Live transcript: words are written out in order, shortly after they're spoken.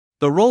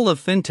The role of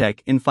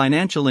Fintech in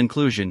financial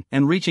inclusion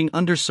and reaching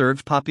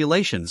underserved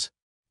populations.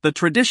 The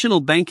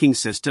traditional banking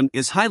system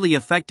is highly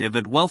effective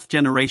at wealth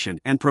generation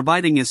and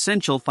providing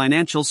essential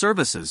financial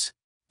services.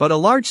 But a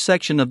large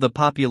section of the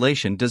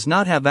population does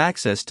not have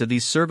access to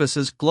these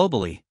services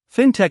globally.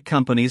 Fintech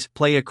companies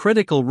play a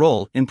critical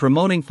role in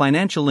promoting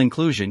financial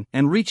inclusion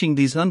and reaching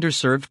these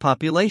underserved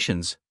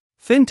populations.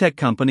 Fintech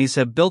companies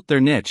have built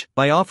their niche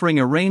by offering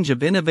a range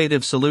of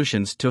innovative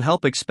solutions to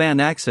help expand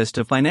access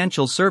to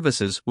financial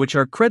services which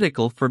are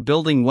critical for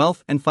building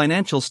wealth and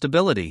financial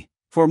stability.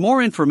 For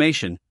more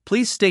information,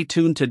 please stay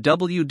tuned to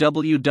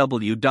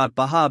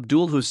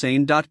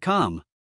www.bahaaabdulhussein.com.